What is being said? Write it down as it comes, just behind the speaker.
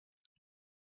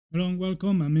Hello and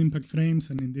welcome, I'm Impact Frames,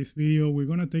 and in this video we're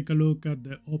going to take a look at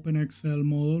the OpenXL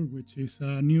model, which is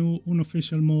a new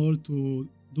unofficial model to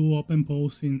do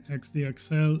OpenPose in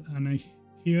SDXL. And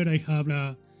here I have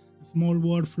a small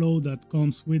workflow that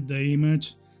comes with the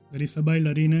image. There is a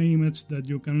ballerina image that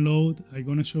you can load. I'm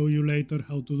going to show you later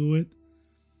how to do it.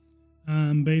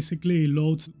 And basically it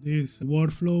loads this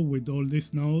workflow with all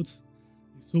these nodes.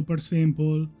 It's super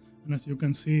simple. And as you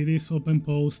can see, this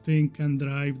OpenPose thing can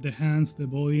drive the hands, the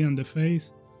body, and the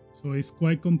face. So it's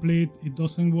quite complete. It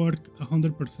doesn't work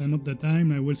 100% of the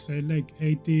time. I will say like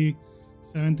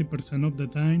 80-70% of the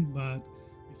time, but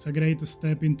it's a great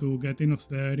step into getting us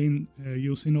there in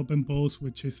using OpenPose,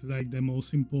 which is like the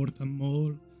most important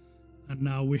model. And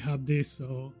now we have this,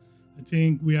 so I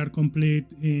think we are complete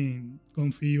in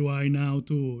Comfy UI now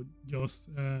to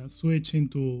just switch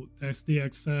into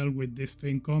SDXL with this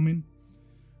thing coming.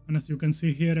 And as you can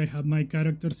see here, I have my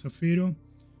character Zafiro.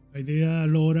 I did a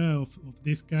LoRa of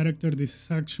this character. This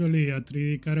is actually a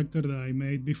 3D character that I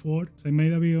made before. So I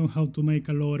made a video on how to make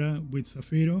a LoRa with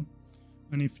Zafiro.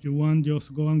 And if you want,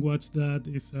 just go and watch that.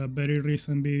 It's a very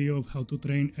recent video of how to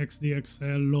train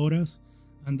SDXL LoRas.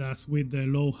 And that's with the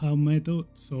low-how method.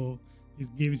 So it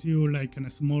gives you like a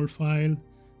small file.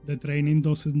 The training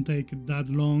doesn't take that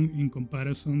long in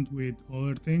comparison with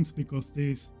other things because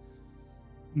this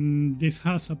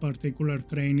has a particular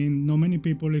training. Not many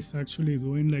people is actually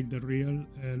doing like the real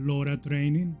LoRa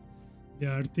training. They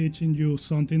are teaching you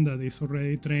something that is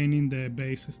already training the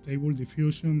base stable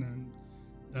diffusion, and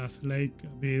that's like a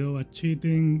bit of a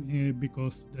cheating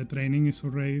because the training is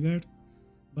already there.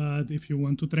 But if you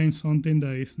want to train something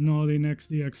that is not in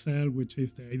SDXL, which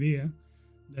is the idea,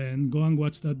 then go and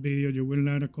watch that video. You will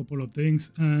learn a couple of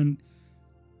things. And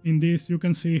in this, you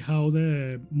can see how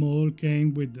the model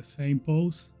came with the same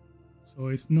pose. So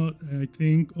it's not, I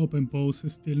think OpenPose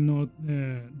is still not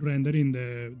rendering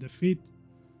the feet,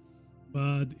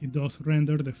 but it does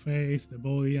render the face, the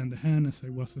body, and the hand, as I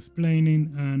was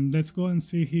explaining. And let's go and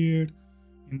see here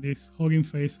in this Hugging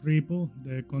Face repo,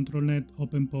 the ControlNet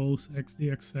OpenPose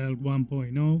SDXL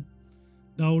 1.0.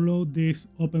 Download this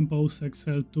OpenPose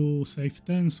XL2 Safe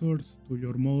Tensors to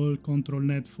your model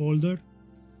ControlNet folder.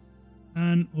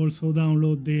 And also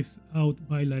download this out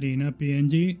ballerina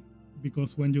PNG,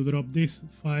 because when you drop this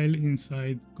file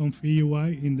inside Comfy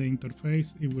UI in the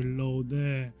interface, it will load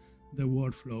the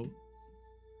workflow.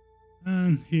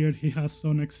 And here he has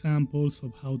some examples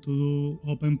of how to do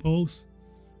OpenPose.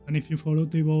 And if you follow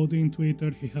Thibaut in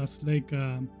Twitter, he has like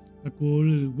a cool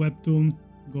webtoon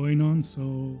going on.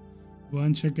 So go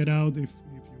and check it out if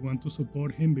you want to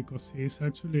support him, because he is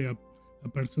actually a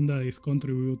person that is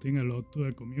contributing a lot to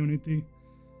the community.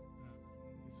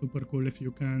 Super cool if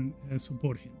you can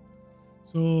support him.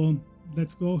 So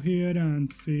let's go here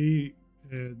and see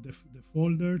the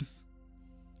folders.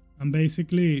 And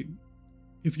basically,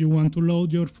 if you want to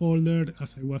load your folder,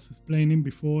 as I was explaining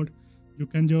before, you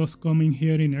can just come in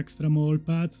here in extra model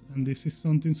paths. And this is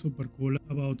something super cool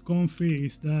about Comfy,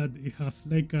 is that it has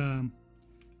like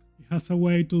it has a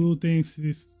way to do things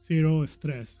is zero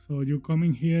stress. So you come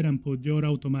in here and put your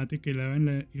automatic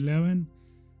 1111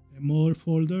 model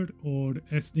folder or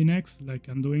SDNext like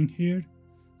I'm doing here,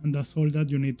 and that's all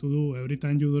that you need to do. Every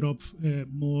time you drop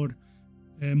more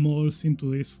models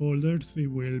into these folders, it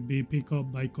will be picked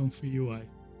up by Comfy UI.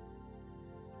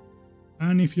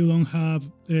 And if you don't have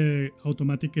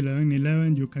automatic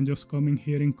 1111, you can just come in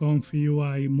here in Comfy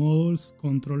UI models,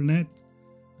 ControlNet,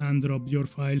 and drop your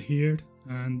file here,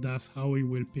 and that's how it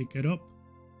will pick it up.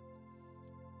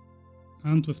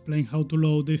 And to explain how to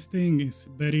load this thing is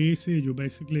very easy. You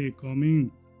basically come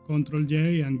in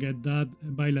Ctrl-J and get that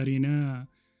ballerina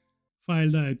file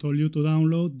that I told you to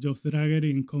download. Just drag it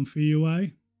in Comfy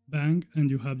UI, bang, and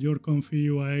you have your Comfy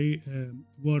UI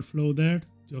workflow there.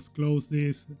 Just close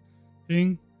this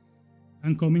thing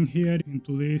and come in here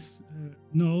into this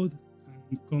node,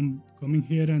 and come in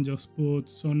here and just put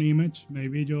some image.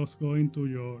 Maybe just go into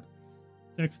your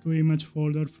text to image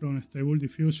folder from Stable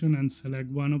Diffusion and select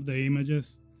one of the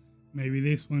images, maybe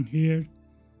this one here,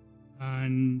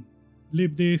 and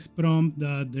leave this prompt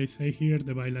that they say here,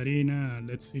 the ballerina.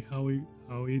 Let's see how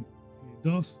it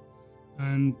does,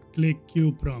 and click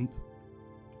Q prompt.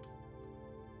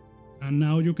 And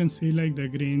now you can see like the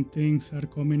green things are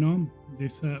coming on.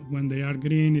 This when they are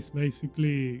green, it's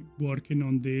basically working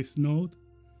on this node,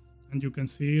 and you can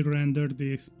see render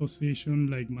this position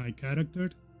like my character.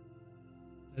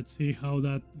 Let's see how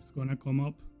that is gonna come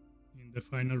up in the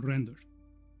final render.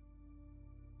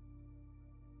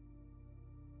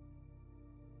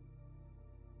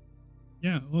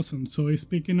 Yeah, awesome. So it's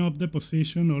picking up the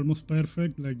position almost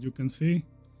perfect, like you can see.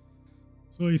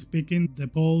 So speaking, the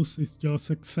pose is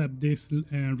just except this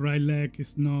right leg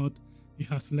is not, it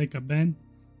has like a bend,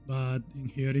 but in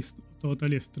here it's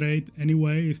totally straight.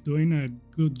 Anyway, it's doing a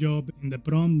good job in the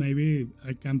prompt. Maybe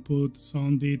I can put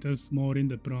some details more in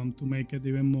the prompt to make it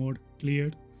even more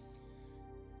clear.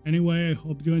 Anyway, I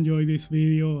hope you enjoyed this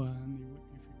video, and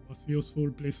if it was useful,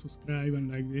 please subscribe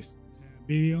and like this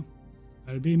video.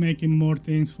 I'll be making more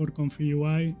things for Comfy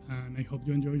UI, and I hope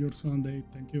you enjoy your Sunday.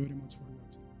 Thank you very much for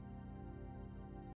watching.